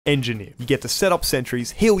Engineer. You get to set up sentries,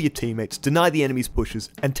 heal your teammates, deny the enemy's pushes,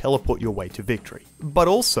 and teleport your way to victory. But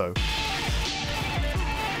also,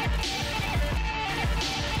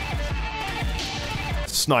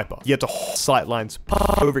 Sniper. You get to sight lines,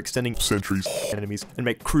 overextending sentries, enemies, and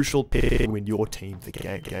make crucial picks to win your team the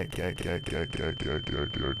game.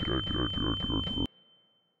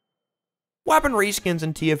 Weapon reskins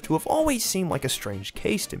in TF2 have always seemed like a strange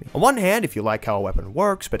case to me. On one hand, if you like how a weapon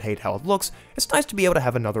works but hate how it looks, it's nice to be able to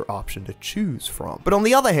have another option to choose from. But on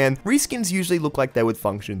the other hand, reskins usually look like they would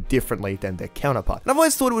function differently than their counterpart. And I've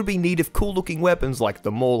always thought it would be neat if cool looking weapons like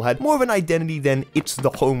the Maul had more of an identity than it's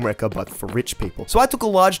the homewrecker but for rich people. So I took a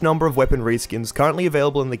large number of weapon reskins currently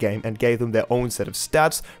available in the game and gave them their own set of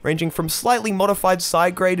stats, ranging from slightly modified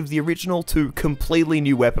side grade of the original to completely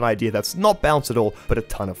new weapon idea that's not balanced at all but a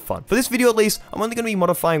ton of fun. For this video at least, I'm only going to be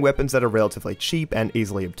modifying weapons that are relatively cheap and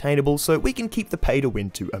easily obtainable so we can keep the pay to win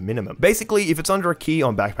to a minimum. Basically, if it's under a key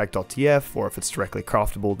on backpack.tf or if it's directly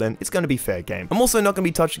craftable, then it's going to be fair game. I'm also not going to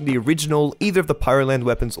be touching the original, either of the Pyroland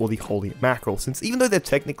weapons or the Holy Mackerel, since even though they're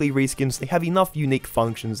technically reskins, they have enough unique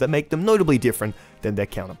functions that make them notably different than their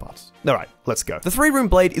counterparts. Alright, let's go. The 3-rune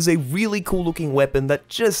blade is a really cool looking weapon that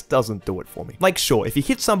just doesn't do it for me. Like sure, if you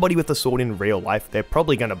hit somebody with a sword in real life, they're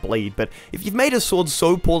probably gonna bleed, but if you've made a sword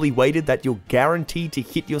so poorly weighted that you're guaranteed to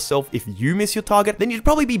hit yourself if you miss your target, then you'd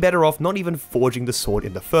probably be better off not even forging the sword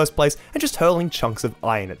in the first place and just hurling chunks of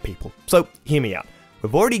iron at people. So hear me out.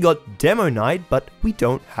 We've already got Demo Knight, but we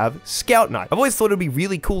don't have Scout Knight. I've always thought it'd be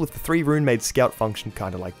really cool if the 3-rune made Scout function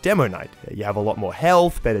kinda like Demo Knight. You have a lot more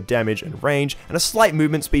health, better damage and range, and a slight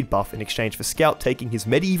movement speed buff in exchange for Scout taking his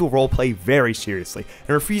medieval roleplay very seriously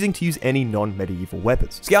and refusing to use any non-medieval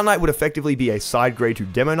weapons. Scout Knight would effectively be a side grade to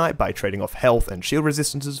Demo Knight by trading off health and shield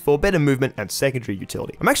resistances for better movement and secondary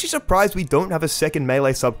utility. I'm actually surprised we don't have a second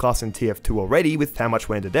melee subclass in TF2 already with how much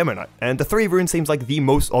we're into Demo Knight, and the 3-rune seems like the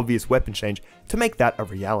most obvious weapon change to make that a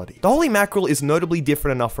reality. The Holy Mackerel is notably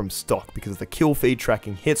different enough from stock because of the kill feed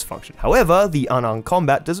tracking hits function. However, the Unarmed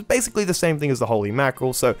Combat does basically the same thing as the Holy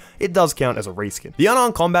Mackerel, so it does count as a reskin. The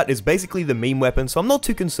Unarmed Combat is basically the meme weapon, so I'm not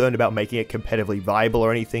too concerned about making it competitively viable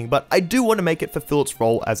or anything, but I do want to make it fulfill its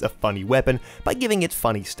role as a funny weapon by giving it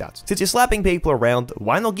funny stats. Since you're slapping people around,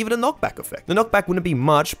 why not give it a knockback effect? The knockback wouldn't be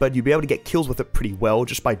much, but you'd be able to get kills with it pretty well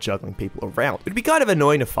just by juggling people around. It'd be kind of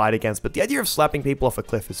annoying to fight against, but the idea of slapping people off a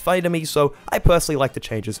cliff is funny to me, so I personally like the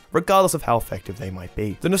changes, regardless of how effective they might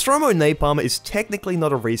be. The Nostromo Napalmer is technically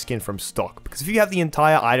not a reskin from stock, because if you have the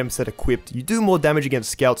entire item set equipped, you do more damage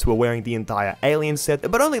against scouts who are wearing the entire alien set,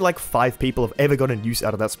 but only like 5 people have ever gotten use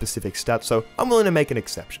out of that specific stat, so I'm willing to make an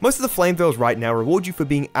exception. Most of the flamethrowers right now reward you for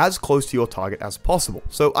being as close to your target as possible,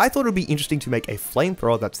 so I thought it would be interesting to make a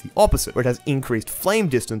flamethrower that's the opposite, where it has increased flame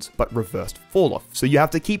distance but reversed fall off, so you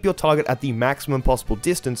have to keep your target at the maximum possible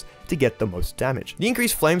distance to get the most damage. The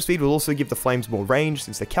increased flame speed will also give the flames more range,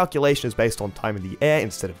 since the calculation is based on time in the air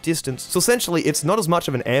instead of distance, so essentially it's not as much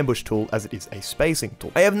of an ambush tool as it is a spacing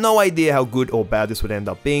tool. I have no idea how good or bad this would end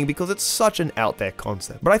up being because it's such an out there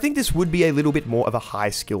concept, but I think this would be a little bit more of a high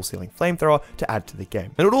skill ceiling flamethrower to add to the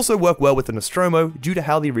game, and it would also work well with the Nostromo due to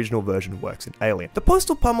how the original version works in Alien. The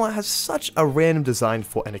Postal Pummeler has such a random design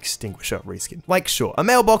for an Extinguisher reskin. Like sure, a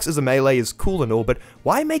mailbox as a melee is cool and all, but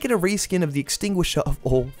why make it a reskin of the Extinguisher of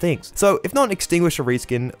all things? So if not an Extinguisher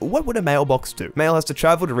reskin, what would a mailbox do? Mail has to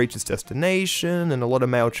travel to reach its destination, and a lot of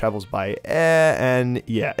mail travels by air, and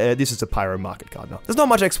yeah, this is a Pyro Market Gardener. There's not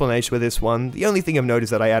much explanation with this one. The only thing I've noticed is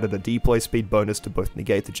that I added a deploy speed bonus to both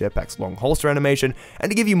negate the jetpack's long holster animation,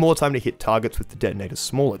 and to give you more time to hit targets with the detonator's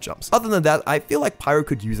smaller jumps. Other than that, I feel like Pyro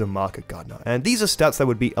could use a Market Gardener, and these are stats that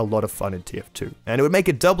would be a lot of fun in TF2, and it would make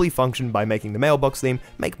it doubly function by making the mailbox theme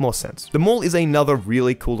make more sense. The Maul is another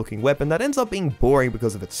really cool looking weapon that ends up being boring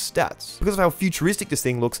because of its stats. Because of how futuristic this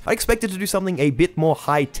thing looks, I expected to do something a bit more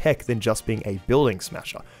high tech than just being a building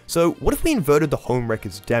smasher. So what if we inverted the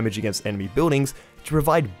Homewrecker's damage against enemy buildings to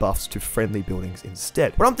provide buffs to friendly buildings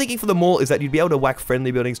instead? What I'm thinking for the Maul is that you'd be able to whack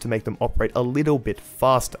friendly buildings to make them operate a little bit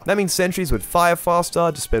faster. That means sentries would fire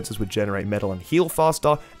faster, dispensers would generate metal and heal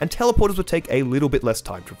faster, and teleporters would take a little bit less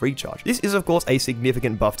time to recharge. This is of course a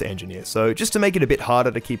significant buff to engineers, so just to make it a bit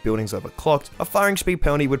harder to keep buildings overclocked, a firing speed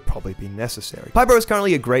penalty would probably be necessary. Pyro is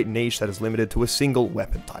currently a great niche that is limited to a single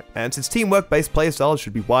weapon type, and since teamwork based playstyles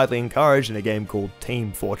should be widely encouraged in a game called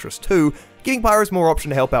Team Fortress 2, giving pyros more option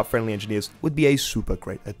to help out friendly engineers would be a super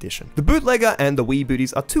great addition. The bootlegger and the wee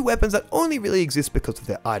booties are two weapons that only really exist because of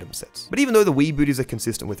their item sets. But even though the wee booties are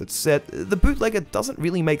consistent with its set, the bootlegger doesn't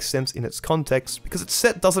really make sense in its context because its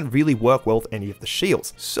set doesn't really work well with any of the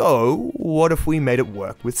shields. So what if we made it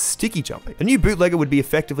work with sticky jumping? The new bootlegger would be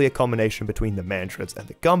effectively a combination between the man-treads and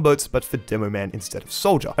the gunboats, but for demo man instead of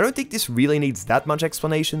soldier. I don't think this really needs that much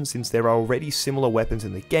explanation since there are already similar weapons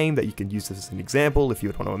in the game that you can use as an example if you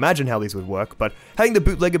would want to imagine how these would work, but having the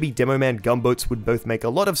bootlegger be demo man gunboats would both make a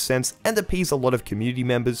lot of sense and appease a lot of community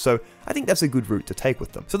members, so I think that's a good route to take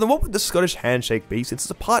with them. So then what would the Scottish handshake be since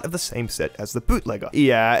it's a part of the same set as the bootlegger?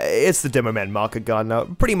 Yeah, it's the demo man market gardener,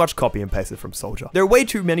 pretty much copy and pasted from soldier. There are way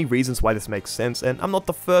too many reasons why this makes sense, and I'm not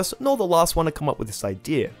the first nor the last one to come up with this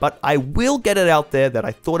idea, but I will get it out there that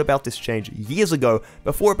I thought about this change years ago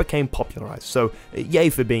before it became popularized, so yay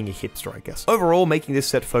for being a hipster, I guess. Overall, making this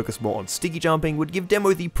set focus more on sticky jumping would give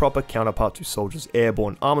demo the proper counterpart to soldier's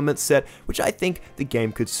airborne armament set, which I think the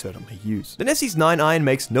game could certainly use. The Nessie's 9-iron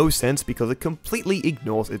makes no sense because it completely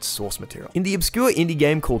ignores its source material. In the obscure indie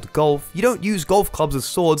game called Golf, you don't use golf clubs as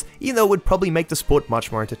swords, even though it would probably make the sport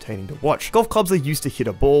much more entertaining to watch. Golf clubs are used to hit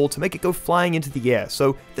a ball to make it go flying into the air,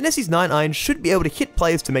 so the Nessie's 9-iron should be able to hit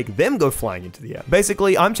players to make them go flying into the air.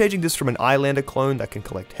 Basically, I'm changing this from an Eyelander clone that can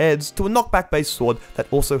collect heads to a knockback-based sword that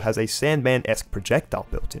also has a Sandman-esque projectile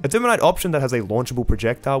built in. A Demonite option that has a launchable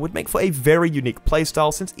projectile would make for a very unique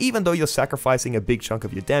playstyle since even though you're sacrificing a big chunk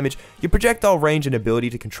of your damage, your projectile range and ability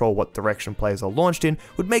to control what direction players are launched in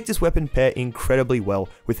would make this weapon pair incredibly well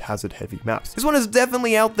with hazard-heavy maps. This one is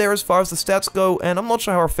definitely out there as far as the stats go, and I'm not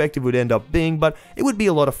sure how effective it would end up being, but it would be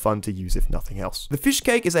a lot of fun to use if nothing else. The fish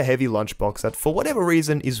cake is a heavy lunchbox that for whatever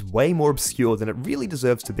reason is way more obscure than it really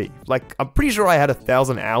deserves to be. Like, I'm pretty sure I had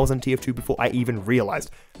 1,000 hours in TF2 before I even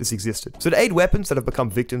realized this existed. So to aid weapons that have become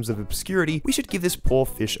victims of obscurity, we should give this poor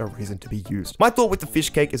fish a reason to be used. My thought with the fish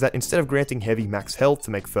cake is that instead of granting heavy max health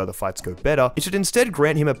to make further fights go better, it should instead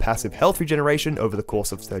grant him a passive health regeneration over the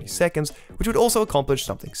course of 30 seconds, which would also accomplish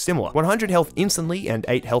something similar. 100 health instantly and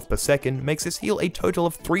 8 health per second makes this heal a total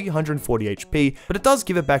of 340 HP, but it does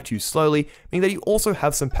give it back to you slowly, meaning that you also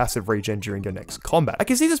have some passive regen during your next combat. I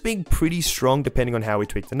can see this being pretty strong depending on how we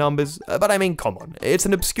tweak the numbers, but I mean, come on, it's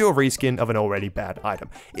an obscure reskin of an already bad item.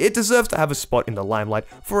 It deserves to have a spot in the limelight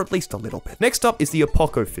for at least a little bit. Next up is the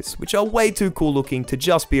Apoco fists, which are way too cool looking to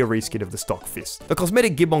just be a reskin of the stock fist. The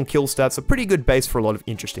cosmetic Gibbon kill stats are pretty good base for a lot of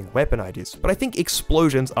interesting weapon ideas, but I think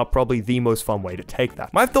explosions are probably the most fun way to take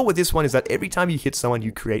that. My thought with this one is that every time you hit someone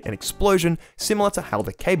you create an explosion similar to how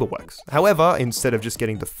the Caber works. However, instead of just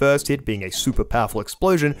getting the first hit being a super powerful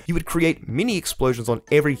explosion, you would create mini explosions on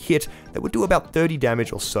every hit that would do about 30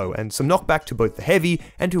 damage or so, and some knockback to both the heavy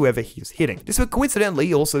and whoever he is hitting. This would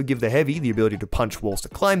coincidentally also give the heavy the ability to punch walls to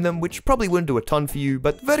climb them, which probably wouldn't do a ton for you,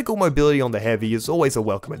 but vertical mobility on the heavy is always a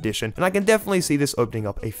welcome addition, and I can definitely see this opening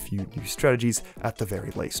up a few new strategies at the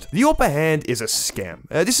very least. The upper hand is a scam.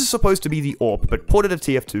 This is supposed to be the AWP, but ported to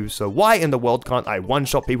TF2, so why in the world can't I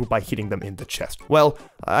one-shot people by hitting them in the chest? Well,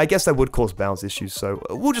 I guess that would cause balance issues, so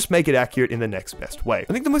we'll just make it accurate in the next best way.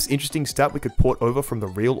 I think the most interesting stat we could port over from the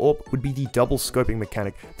real AWP would be the double scoping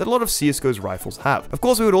mechanic that a lot of CSGO's rifles have. Of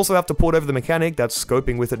course, we would also have to port over the mechanic that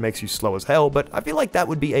scoping with it makes you slow as hell, but I feel like that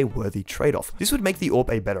would be a worthy trade-off. This would make the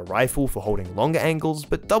AWP a better rifle for holding longer angles,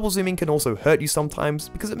 but double zooming can also hurt you sometimes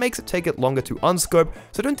because it makes it take it longer to unscope,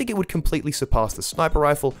 so I don't think it would completely surpass the sniper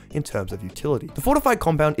rifle in terms of utility. The fortified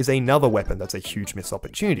compound is another weapon that's a huge missed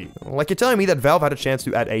opportunity. Like, you're telling me that Valve had a chance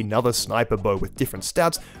to add another sniper bow with different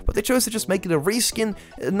stats, but they chose to just make it a reskin?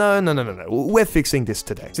 No, we're fixing this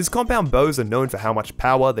today. Since compound bows are known for how much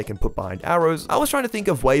power they can put behind arrows, I was trying to think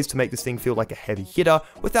of ways to make this thing feel like a heavy hitter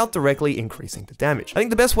without directly increasing the damage. I think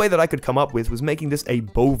the best way that I could come up with was making this a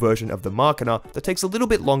bow version of the Marketer that takes a little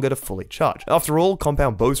bit longer to fully charge. After all,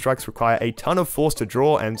 compound bow strikes require a ton of force to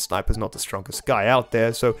draw, and Sniper's not the strongest guy out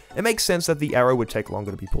there, so it makes sense that the arrow would take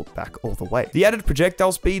longer to be pulled back all the way. The added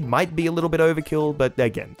projectile speed might be a little bit overkill, but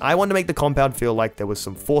again, I want to make the compound feel like there was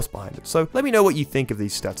some force behind it, so let me know what you think of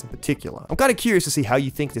these stats in particular. I'm kind of curious to see how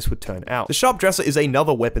you think this would turn out. The Sharp Dresser is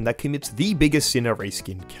another weapon that commits the biggest sin a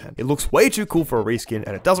reskin can. It looks way too cool for a reskin,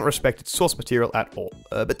 and it doesn't respect its source material at all.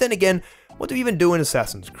 But then again, what do you even do in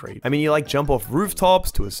Assassin's Creed? I mean, you like jump off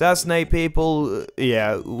rooftops to assassinate people?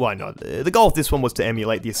 Yeah, why not? The goal of this one was to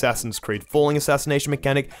emulate the Assassin's Creed falling assassination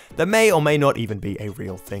mechanic that may or may not even be a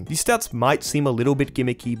real thing. These stats might seem a little bit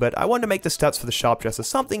gimmicky, but I wanted to make the stats for the Sharp Dresser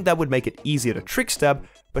something that would make it easier to trick stab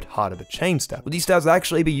but harder to chain stab. Would these stabs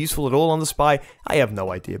actually be useful at all on the spy? I have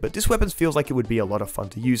no idea, but this weapon feels like it would be a lot of fun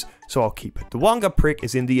to use, so I'll keep it. The Wanga prick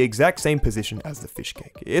is in the exact same position as the fish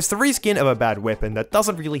cake. It's the reskin of a bad weapon that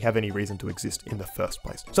doesn't really have any reason to exist in the first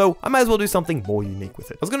place, so I might as well do something more unique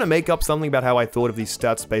with it. I was gonna make up something about how I thought of these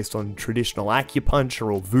stats based on traditional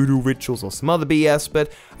acupuncture or voodoo rituals or some other BS,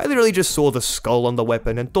 but I literally just saw the skull on the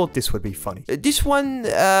weapon and thought this would be funny. This one,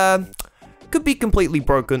 could be completely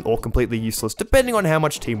broken or completely useless, depending on how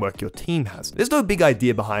much teamwork your team has. There's no big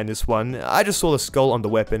idea behind this one. I just saw the skull on the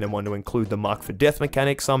weapon and wanted to include the mark for death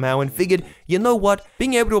mechanic somehow and figured, you know what,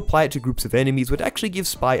 being able to apply it to groups of enemies would actually give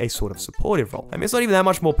Spy a sort of supportive role. I mean, it's not even that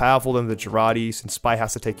much more powerful than the Girardi, since Spy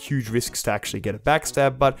has to take huge risks to actually get a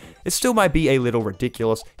backstab, but it still might be a little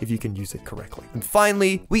ridiculous if you can use it correctly. And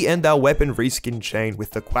finally, we end our weapon reskin chain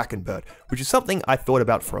with the Quackenbird, which is something I thought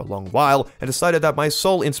about for a long while and decided that my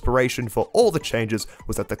sole inspiration for all the changes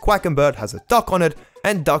was that the Quackenbird has a duck on it,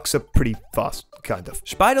 and ducks are pretty fast, kind of.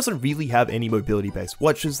 Spy doesn't really have any mobility-based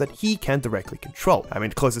watches that he can directly control. I mean,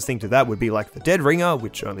 the closest thing to that would be like the Dead Ringer,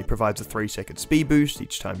 which only provides a 3-second speed boost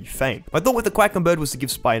each time you feint. My thought with the Quackenbird was to give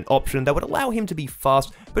Spy an option that would allow him to be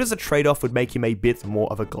fast, but as a trade-off would make him a bit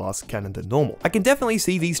more of a glass cannon than normal. I can definitely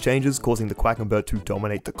see these changes causing the Quackenbird to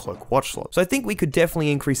dominate the cloak watch slot, so I think we could definitely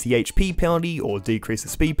increase the HP penalty or decrease the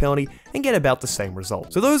speed penalty and get about the same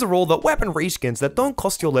result. So those are all the weapon reskins that don't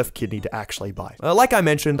cost your left kidney to actually buy. Like I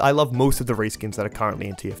mentioned, I love most of the reskins that are currently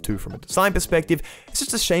in TF2 from a design perspective. It's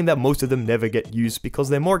just a shame that most of them never get used because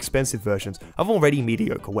they're more expensive versions of already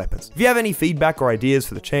mediocre weapons. If you have any feedback or ideas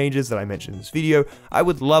for the changes that I mentioned in this video, I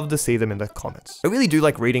would love to see them in the comments. I really do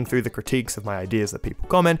like reading through the critiques of my ideas that people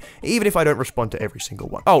comment, even if I don't respond to every single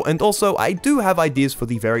one. Oh, and also, I do have ideas for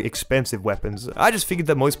the very expensive weapons. I just figured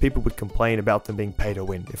that most people would complain about them being pay to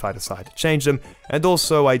win if I decided to change them, and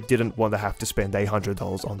also I didn't want to have to spend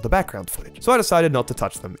 $100 on the background footage. So I decided not to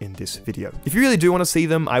touch them in this video. If you really do want to see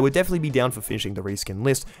them, I would definitely be down for finishing the reskin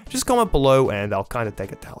list. Just comment below and I'll kind of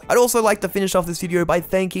take a tally. I'd also like to finish off this video by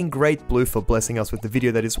thanking Great Blue for blessing us with the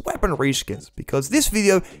video that is weapon reskins, because this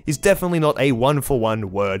video is definitely not a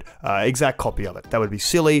one-for-one word exact copy of it. That would be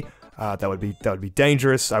silly. That would be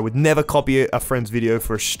dangerous. I would never copy a friend's video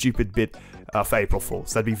for a stupid bit for April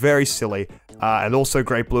Fools. That'd be very silly. And also,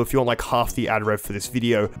 Great Blue, if you want like half the ad rev for this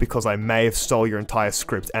video, because I may have stole your entire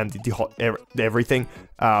script and everything,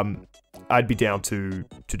 I'd be down to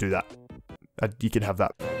do that. You can have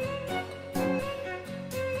that.